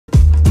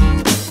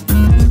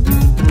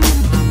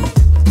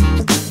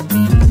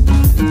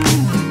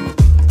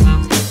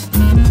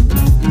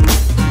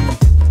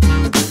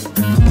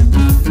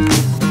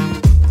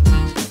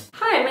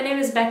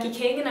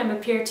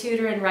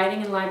tutor in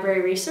writing and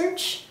library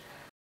research.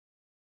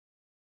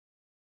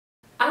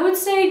 I would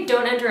say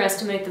don't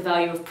underestimate the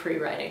value of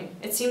pre-writing.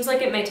 It seems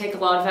like it may take a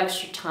lot of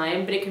extra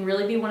time, but it can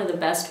really be one of the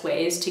best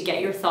ways to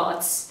get your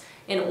thoughts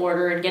in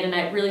order and get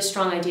a really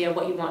strong idea of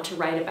what you want to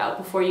write about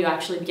before you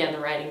actually begin the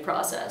writing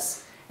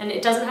process. And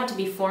it doesn't have to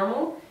be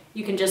formal.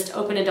 You can just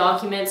open a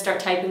document, start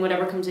typing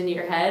whatever comes into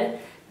your head,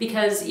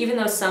 because even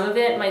though some of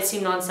it might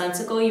seem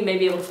nonsensical, you may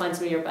be able to find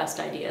some of your best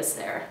ideas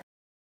there.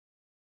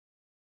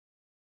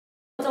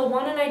 They'll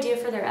want an idea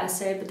for their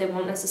essay, but they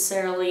won't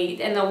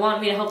necessarily, and they'll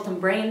want me to help them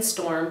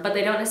brainstorm, but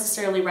they don't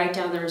necessarily write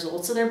down the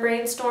results of their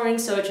brainstorming,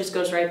 so it just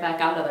goes right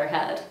back out of their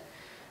head.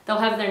 They'll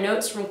have their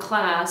notes from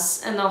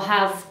class, and they'll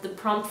have the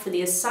prompt for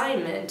the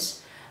assignment,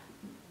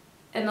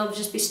 and they'll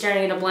just be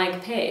staring at a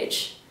blank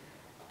page.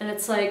 And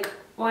it's like,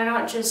 why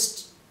not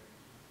just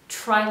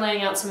try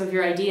laying out some of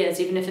your ideas,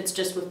 even if it's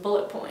just with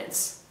bullet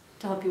points,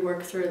 to help you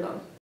work through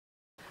them.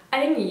 I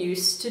didn't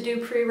used to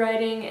do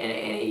pre-writing, and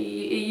it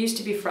used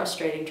to be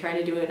frustrating trying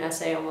to do an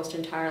essay almost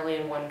entirely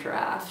in one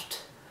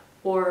draft.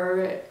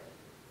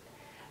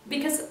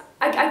 Because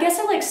I guess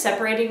I like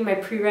separating my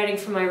pre-writing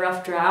from my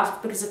rough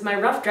draft, because if my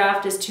rough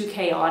draft is too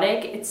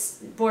chaotic,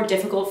 it's more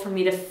difficult for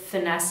me to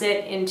finesse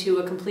it into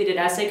a completed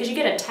essay, because you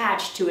get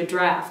attached to a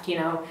draft, you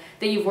know,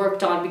 that you've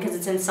worked on because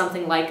it's in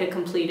something like a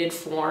completed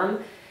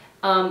form.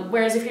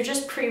 Whereas if you're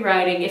just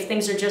pre-writing, if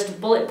things are just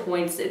bullet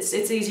points, it's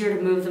easier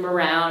to move them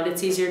around,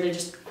 it's easier to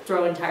just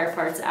throw entire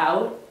parts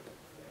out.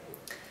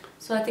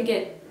 So I think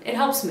it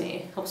helps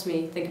me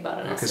think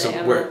about an essay. Okay,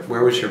 so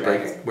where was your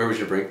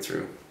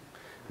breakthrough?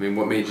 I mean,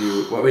 what made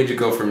you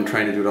go from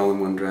trying to do it all in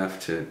one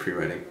draft to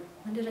pre-writing?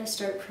 When did I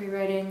start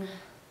pre-writing?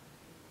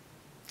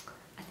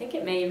 I think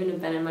it may even have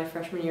been in my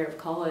freshman year of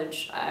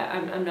college.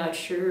 I'm not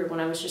sure. When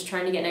I was just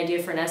trying to get an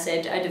idea for an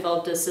essay, I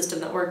developed a system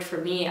that worked for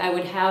me. I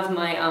would have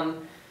my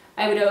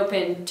I would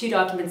open two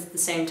documents at the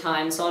same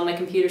time. So on my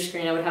computer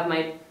screen, I would have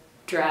my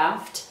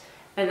draft,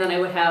 and then I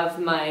would have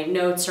my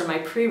notes or my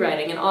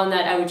pre-writing, and on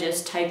that I would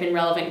just type in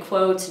relevant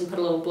quotes and put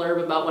a little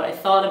blurb about what I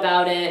thought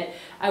about it.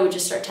 I would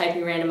just start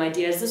typing random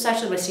ideas. This is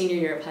actually my senior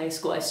year of high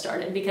school I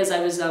started, because I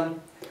was,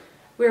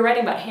 we were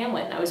writing about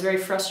Hamlet, and I was very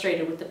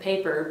frustrated with the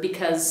paper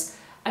because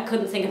I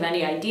couldn't think of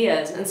any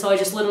ideas, and so I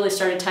just literally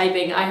started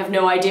typing, I have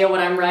no idea what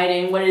I'm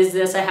writing, what is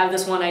this, I have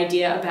this one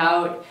idea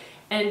about,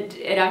 and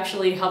it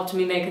actually helped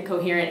me make a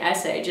coherent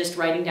essay, just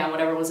writing down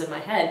whatever was in my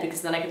head,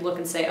 because then I could look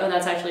and say, oh,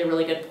 that's actually a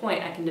really good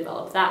point, I can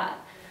develop that.